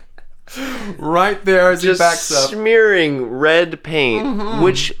 Right there as he Just backs up. smearing red paint,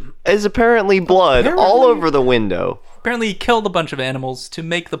 which is apparently blood all over the window. Apparently, he killed a bunch of animals to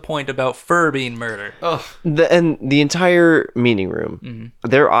make the point about fur being murder. Ugh. And the entire meeting room,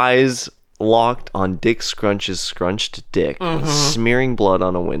 their eyes locked on Dick Scrunch's scrunched dick, smearing blood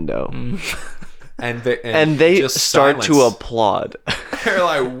on a window. And And they just start to silence. applaud. They're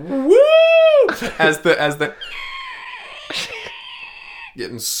like, "Woo!" as the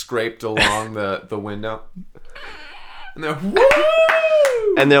getting scraped along the window. And they're,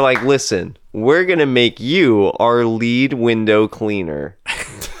 "Woo!" And they're like, listen, we're going to make you our lead window cleaner.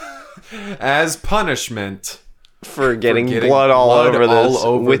 As punishment, for getting getting blood all blood over all this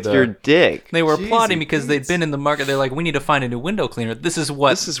over with the- your dick. They were Jeez, applauding because they'd Pete's. been in the market. They're like, we need to find a new window cleaner. This is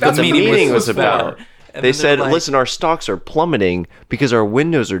what That's the what meeting was was about. for. And They then they're said, like- "Listen, our stocks are plummeting because our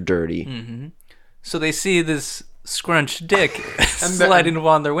windows are dirty." So they see this scrunched dick sliding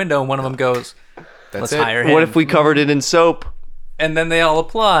upon their window, and one of them goes, "Let's it. hire him." What if we covered it in soap? And then they all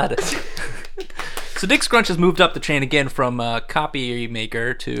applaud. So Dick Scrunch has moved up the chain again from copy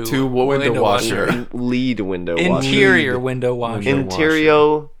maker to window washer. Lead window washer. Interior window washer.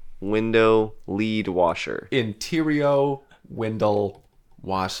 Interior window lead washer. Interior window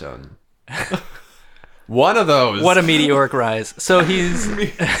washer. One of those. What a meteoric rise. So he's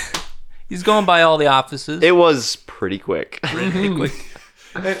going by all the offices. It was pretty quick.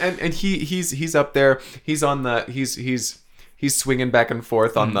 and he's up there. He's on the he's swinging back and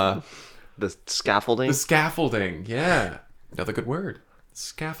forth on The scaffolding. the scaffolding. Yeah, another good word.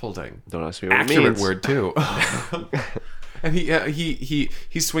 Scaffolding. Don't ask me what it Accurate means. word too. And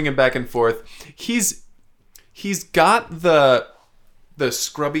he's swinging back and forth. He's got the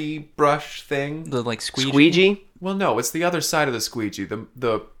scrubby brush thing. the like Squeegee. Well, no, it's the other side of the squeegee.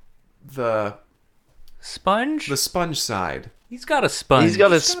 The sponge. sponge side. He's got a sponge. He's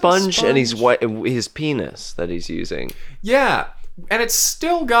got a sponge, and he's sponge. his penis that he's using. Yeah, and it's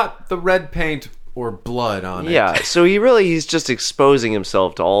still got the red paint or blood on it. Yeah, so he's just exposing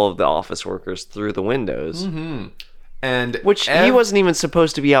himself to all of the office workers through the windows. And Which he wasn't even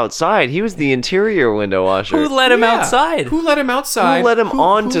supposed to be outside. He was the interior window washer. Who let him outside? Who let him outside? Who let him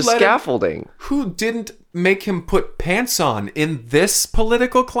onto let him- scaffolding? who didn't make him put pants on in this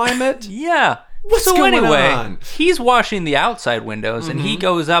political climate? Yeah. What's so going anyway, on? he's washing the outside windows, and he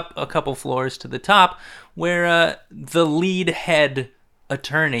goes up a couple floors to the top where the lead head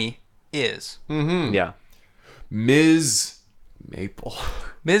attorney is. Yeah. Ms. Maple.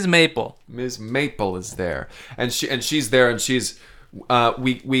 Ms. Maple. Ms. Maple is there, and she's there, and she's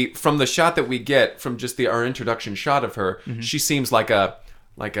we from the shot that we get from just our introduction shot of her, she seems like a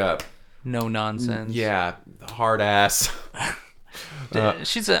No nonsense. yeah, hard ass.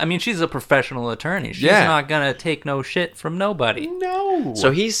 She's a professional attorney. She's Yeah. not gonna take no shit from nobody. No.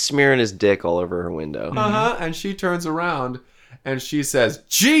 So he's smearing his dick all over her window. And she turns around and she says,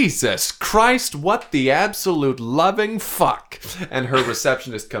 "Jesus Christ, what the absolute loving fuck!" And her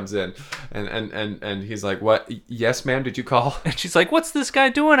receptionist comes in, and he's like, "What? Yes, ma'am. Did you call?" And she's like, "What's this guy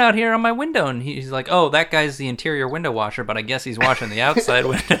doing out here on my window?" And he's like, "Oh, that guy's the interior window washer, but I guess he's washing the outside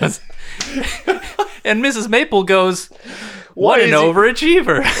windows." And Mrs. Maple goes, "What Why an is he-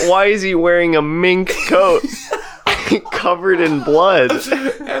 overachiever!" Why is he wearing a mink coat covered in blood?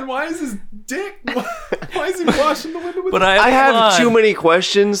 And why is his dick? Why is he washing the window with? But I have applaud. too many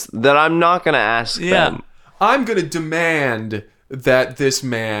questions that I'm not going to ask Yeah. them. I'm gonna demand that this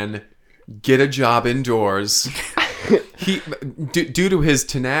man get a job indoors. He, due to his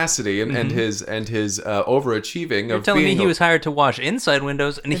tenacity and his overachieving You're of telling me being he was hired to wash inside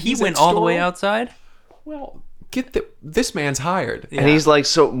windows, and he he's went in all the way store? outside? well. This man's hired. And he's like,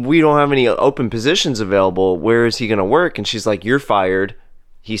 so we don't have any open positions available. Where is he going to work? And she's like, you're fired.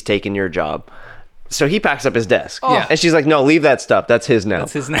 He's taking your job. So he packs up his desk. Yeah. And she's like, no, leave that stuff. That's his now.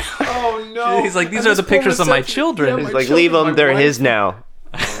 That's his now. Oh no! He's like, these And are this the pictures poor of my reception- children. Yeah, He's my like, children, leave them. my They're wife. his now.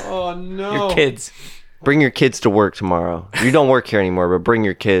 Oh no! Your kids. Bring your kids to work tomorrow. You don't work here anymore, but bring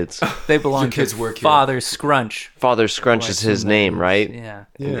your kids. They belong Your kids to work here. Father Scrunch. Father Scrunch is his name, right? Yeah.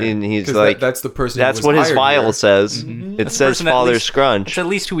 And he's 'Cause like, that's the person. that's who what was his hired file here. says. It says person at Father least- Scrunch. It's at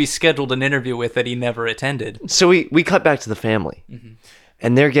least who he scheduled an interview with that he never attended. So we cut back to the family,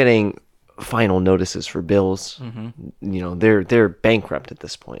 and they're getting final notices for bills. You know, they're bankrupt at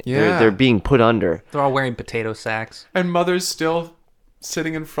this point. Yeah. They're being put under. They're all wearing potato sacks. And mother's still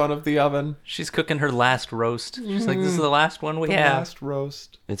sitting in front of the oven. She's cooking her last roast. She's like, this is the last one we The have. last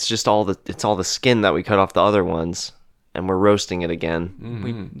roast. It's just all the skin that we cut off the other ones, and we're roasting it again.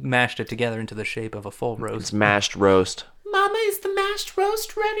 We mashed it together into the shape of a full It's roast. mashed roast. Mama, is the mashed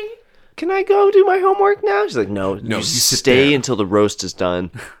roast ready? Can I go do my homework now? She's like, no, No, you sit stay there." until the roast is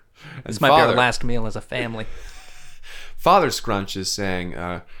done. This might be our last meal as a family. Father Scrunch is saying,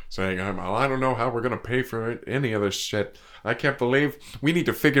 I don't know how we're gonna pay for it, any of this shit. I can't believe we need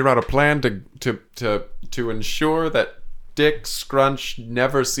to figure out a plan to ensure that Dick Scrunch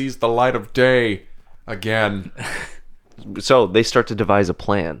never sees the light of day again. So they start to devise a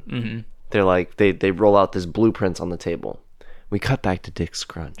plan. They're like, they roll out this blueprints on the table. We cut back to Dick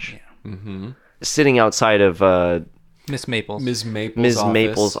Scrunch. Sitting outside of Miss Maples. Ms. Maple's Ms. office,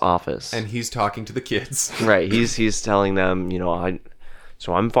 Maple's office. and he's talking to the kids. Right, he's telling them, you know,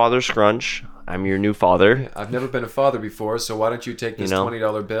 I'm Father Scrunch. I'm your new father. I've never been a father before, so why don't you take this You know?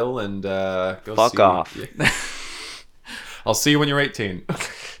 $20 bill and go Fuck see off. I'll see you when you're 18.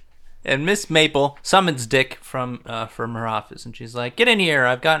 And Miss Maple summons Dick from her office, and she's like, "Get in here.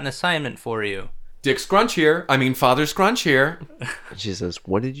 I've got an assignment for you." Dick Scrunch here. I mean, Father Scrunch here. And she says,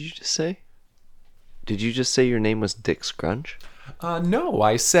 "What did you just say? Did you just say your name was Dick Scrunch?" No,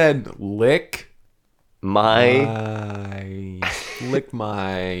 I said lick lick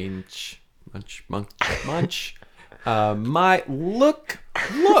my munch. My look,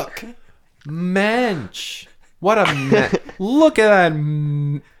 mensch. What a look at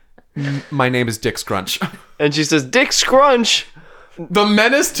that. My name is Dick Scrunch. And she says, "Dick Scrunch, The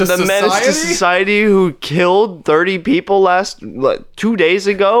menace to the society. menace to society who killed 30 people 2 days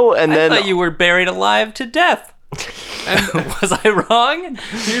ago, and I then thought you were buried alive to death. And was I wrong?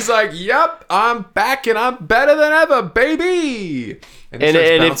 He's like, "Yep, I'm back and I'm better than ever, baby." And he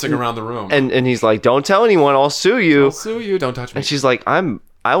starts bouncing around the room. and he's like, "Don't tell anyone, I'll sue you." I'll sue you. Don't touch me. And she's like,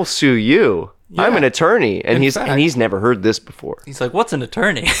 "I'll sue you. I'm an attorney." And he's never heard this before. He's like, "What's an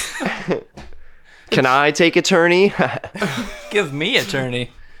attorney?" "Can I take attorney?" Give me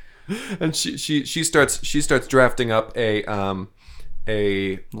attorney. And she starts drafting up a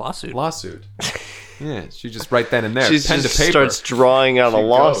Lawsuit. Yeah, she just right then and there, She pen just to paper. starts drawing out a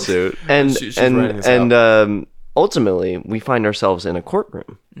lawsuit, and She's writing this out. ultimately we find ourselves in a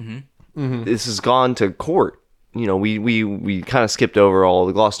courtroom. This has gone to court. You know, we kind of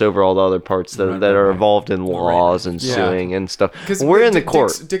glossed over all the other parts that are involved in laws and suing and stuff. Because we're in the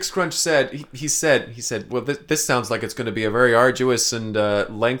court. Dick Scrunch said, he said, "Well, this sounds like it's going to be a very arduous and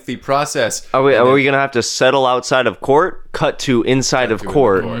lengthy process." Are we going to have to settle outside of court? Cut to inside of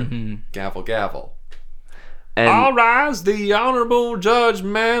court. Gavel, gavel. And All rise, the Honorable Judge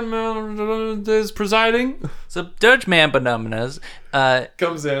Man is presiding. So Judge Mambanumnas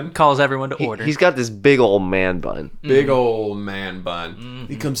Comes in. calls everyone to order. he's got this big old man bun. Big old man bun.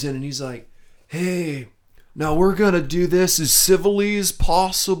 He comes in and he's like, "Hey, now we're going to do this as civilly as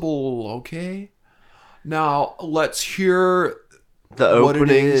possible, okay? Now let's hear The what it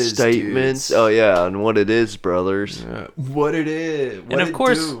opening is, statements. dudes. Oh yeah, and what it is, brothers. what it is. What and of it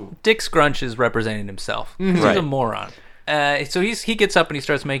course, do." Dick Scrunch is representing himself. He's Right. a moron. So he gets up and he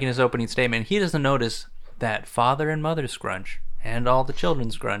starts making his opening statement. He doesn't notice that Father and Mother Scrunch and all the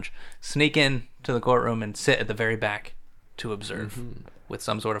children Scrunch sneak in to the courtroom and sit at the very back to observe with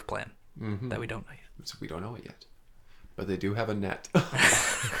some sort of plan that we don't know yet. So we don't know it yet, but they do have a net.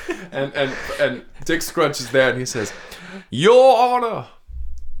 and Dick Scrunch is there and he says, "Your Honor,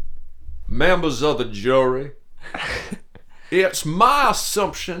 members of the jury, it's my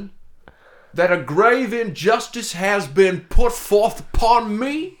assumption that a grave injustice has been put forth upon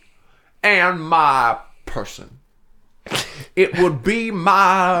me and my person. It would be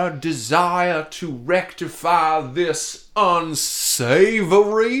my desire to rectify this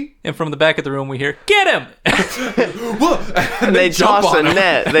unsavory." And from the back of the room, we hear, "Get him!" And They jump toss a on him.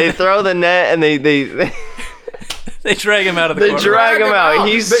 net. They throw the net, and they They drag him out of the courtroom. drag him out.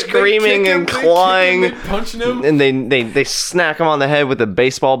 He's They screaming kick him, and they kick clawing. him, they punching him. And they snack him on the head with a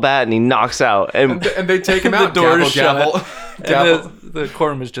baseball bat, and he knocks out. And And they take him The out. door Gavel, is shut. gavel, gavel. And the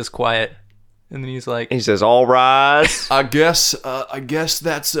courtroom is just quiet. And then he's like, he says, "All rise." I guess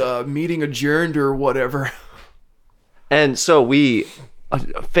that's meeting adjourned or whatever. And so we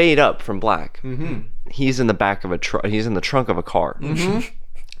fade up from Black. Mm-hmm. He's in the back of a truck. He's in the trunk of a car.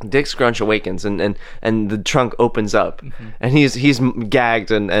 Mm-hmm. Dick Scrunch awakens, and the trunk opens up, and he's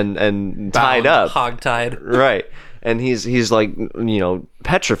gagged and tied up, hogtied. right? And he's like, you know,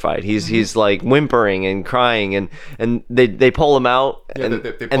 petrified. He's like whimpering and crying, and they pull him out, Yeah, and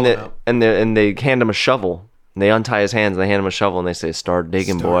they pull and him out. and they hand him a shovel. And they untie his hands, and they hand him a shovel, and they say, "Start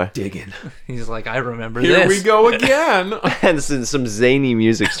digging, boy." Digging. He's like, "I remember Here this." we go again. And some zany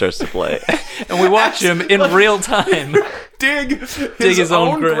music starts to play. And we watch him in real time. Dig his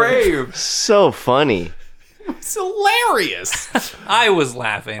own grave. So funny. It's hilarious. I was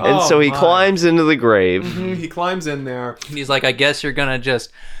laughing. And so he my. climbs into the grave, He climbs in there. He's like, "I guess you're gonna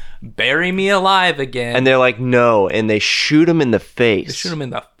just bury me alive again." and they're like, "No," and they shoot him in the face. shoot him in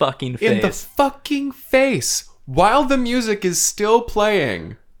the fucking face. In the fucking face. While the music is still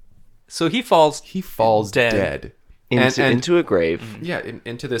playing, So he falls. he falls Dead. dead. into a grave. Yeah,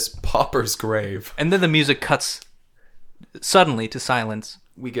 into this pauper's grave. And then the music cuts suddenly to silence.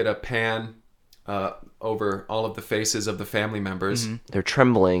 We get a pan over all of the faces of the family members. They're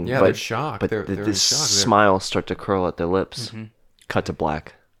trembling. Yeah, but, they're shocked. But They're in this shock. They're- smiles start to curl at their lips. Cut to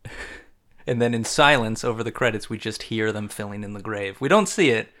Black. And then in silence over the credits, we just hear them filling in the grave. We don't see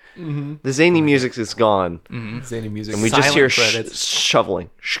it. The zany music is gone. Zany music. And we just hear Silent credits. shoveling.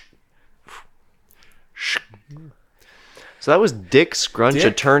 So that was Dick Scrunch, Dick?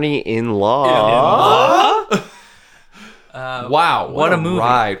 attorney in law. Wow, what a movie.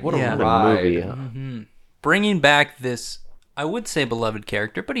 ride. What Yeah. a The ride. movie. Bringing back this, I would say beloved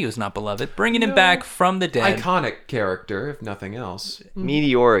character, but he was not beloved. Bringing him back from the dead. Iconic character, if nothing else.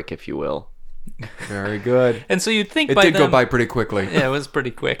 Meteoric, if you will. Very good. And so you'd think It by did them, go by pretty quickly. Yeah, it was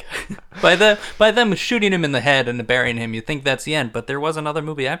pretty quick. by them shooting him in the head and burying him, you'd think that's the end. But there was another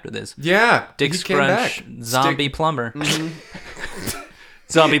movie after this. Yeah, Dick he came Scrunch, back. Zombie Stick- Plumber.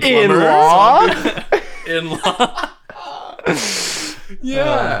 Zombie Plumber. In law.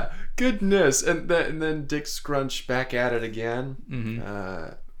 Yeah, goodness. And then Dick Scrunch back at it again.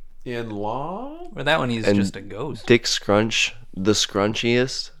 In law? Or that one, he's And just a ghost. Dick Scrunch, the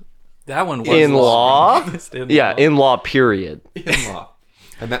scrunchiest. That one was In law? In Yeah, law. in law, period. In law.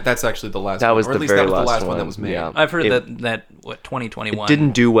 And that's actually the last That one. was or at the least very that was the last last one one. that was made. Yeah. I've heard It- that 2021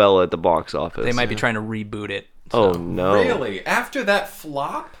 Didn't do well at the box office. they might be trying to reboot it. Oh so. no! Really? After that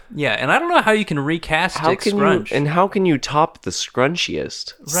flop? Yeah, and I don't know how you can recast How Dick can Scrunch. you? And how can you top the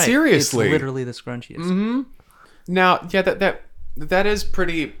scrunchiest? Right. Seriously? It's literally the scrunchiest. Now, yeah, that is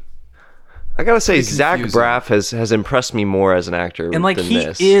pretty... I gotta say, Zach confusing. Braff has impressed me more as an actor And like than he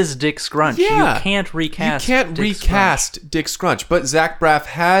this. is Dick Scrunch. Yeah. You can't recast. You can't Dick recast Dick Scrunch, but Zach Braff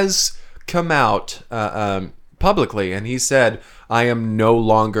has come out publicly and he said, "I am no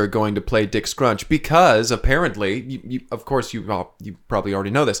longer going to play Dick Scrunch," because apparently, of course, you probably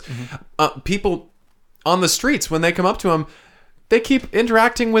already know this. People on the streets, when they come up to him, they keep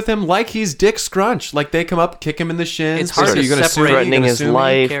interacting with him like he's Dick Scrunch. Like they come up, kick him in the shins. It's hard Are to you gonna sue me? separate- You threatening gonna his sue me?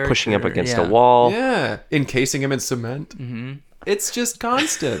 life, character, pushing up against yeah. a wall. Yeah, encasing him in cement. It's just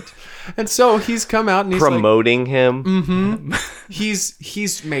constant. And so he's come out and he's like, Promoting him.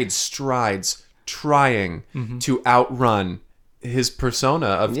 he's made strides trying to outrun his persona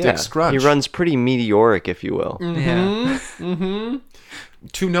of Yeah, Dick Scrunch. he runs pretty meteoric, if you will. Yeah.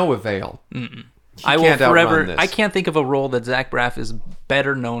 to no avail. I will can't outrun forever. this. I can't think of a role that Zach Braff is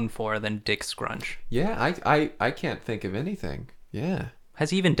better known for than Dick Scrunch. Yeah, I can't think of anything. Yeah. Has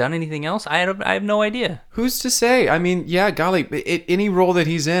he even done anything else? I have no idea. Who's to say? I mean, yeah, golly, any role that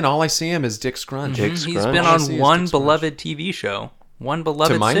he's in, all I see him is Dick Scrunch. Dick He's Scrunch. been All I see on is one Dick Scrunch. beloved TV show, one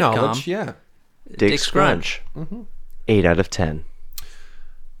beloved To my sitcom. knowledge, yeah. Dick Scrunch. 8 out of 10.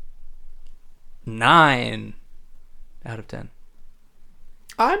 9 out of 10.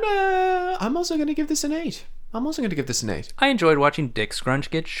 I'm also going to give this an 8. I enjoyed watching Dick Scrunch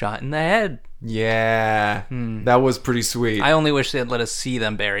get shot in the head. Yeah. That was pretty sweet. I only wish they'd let us see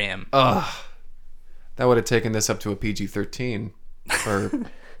them bury him. That would have taken this up to a PG-13. Or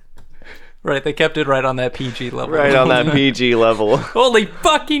Right, they kept it right on that PG level. Right on that PG level. Holy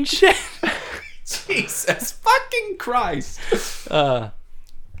fucking shit! Jesus fucking Christ.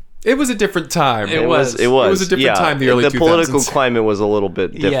 It was a different time. It was. It was. It was a different time, the early The 2000s. political climate was a little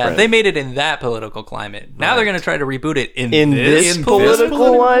bit different. Yeah, they made it in that political climate. Now they're going to try to reboot it in this this political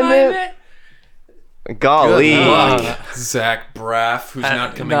climate? Golly. Good luck, Zach Braff, who's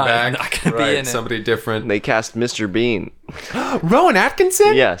not coming back. not gonna be right, in it. somebody different. They cast Mr. Bean. Rowan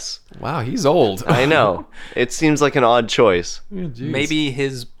Atkinson? Yes. Wow, he's old. I know. It seems like an odd choice. Maybe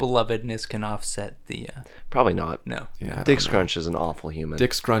his belovedness can offset the... Probably not. no. Yeah, I Dick don't know. Scrunch is an awful human.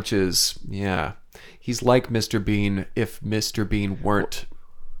 Dick Scrunch is, yeah. He's like Mr. Bean if Mr. Bean weren't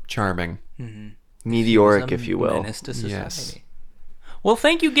charming. Meteoric, He's a if you will. menace to society. Yes. Well,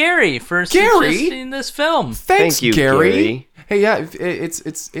 thank you, Gary, for Gary? suggesting this film. Thanks, Thank you, Gary. Gary. Hey, yeah,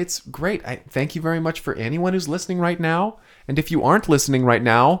 it's great. Thank you very much for anyone who's listening right now. And if you aren't listening right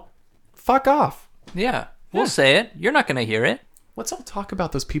now, fuck off. Yeah, we'll say it. You're not going to hear it. Let's all talk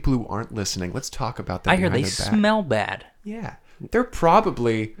about those people who aren't listening. Let's talk about them. I hear behind they their back. smell bad. Yeah, they're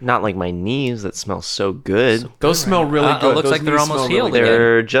probably Not like my knees that smell so good. those smell really It good. looks Those like they're knees almost smell really healed good. again.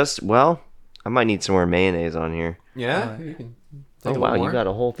 They're just, well, I might need some more mayonnaise on here. Yeah. You can Oh, take a wow, little you more. got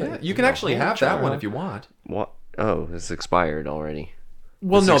a whole thing. Yeah, you can actually have that one if you want. What? Oh, it's expired already.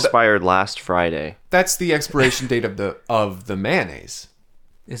 Well, It's no, expired last Friday. that's the expiration date of the mayonnaise.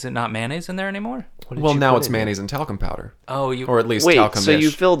 Is it not mayonnaise in there anymore? Well, now it's mayonnaise and talcum powder, Oh, you... or at least Wait, talcum. so you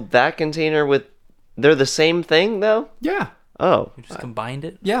filled that container with... They're the same thing, though? Yeah, Oh, just combined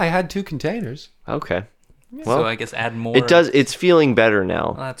it? yeah. I had 2 containers. okay. So Well, I guess add more. it does... It's feeling better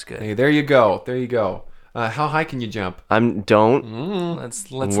now. Well, that's good. Hey, there you go. There you go. How high can you jump? Don't... Let's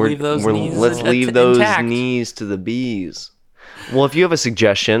We're- leave those we're- knees Let's in- leave those intact. knees to the bees. Well, if you have a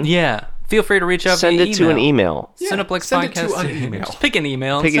suggestion, Yeah. Feel free to reach out send via it to an email. Yeah, Cineplex send it Podcast. to an email. Just pick an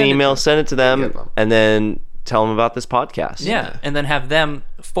email. and Pick an send it email, to- send it to them, Give 'em. and then tell them about this podcast. Yeah, and then have them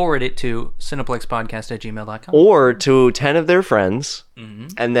forward it to cineplexpodcast@gmail.com. Or to 10 of their friends,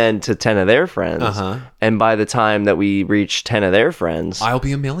 and then to 10 of their friends. And by the time that we reach 10 of their friends, I'll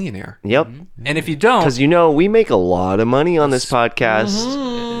be a millionaire. yep. And if you don't, Because, we make a lot of money on this podcast.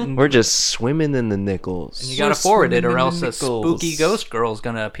 We're just swimming in the nickels. you gotta forward it, or swimming in else the a nickels. spooky ghost girl's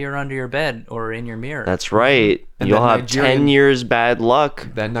gonna appear under your bed or in your mirror. That's right. And You'll that have 10 years bad luck.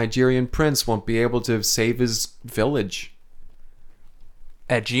 That Nigerian prince won't be able to save his village.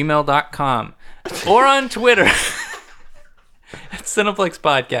 At gmail.com. Or on Twitter. At Cineplex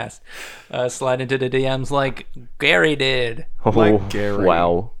Podcast. Slide into the DMs like Gary did. Like Gary.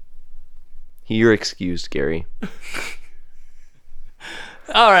 Wow. You're excused, Gary.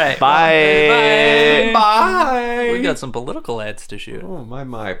 All right. Bye. Bye. Bye. We've got some political ads to shoot. Oh,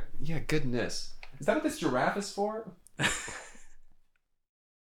 my. Yeah, goodness. Is that what this giraffe is for?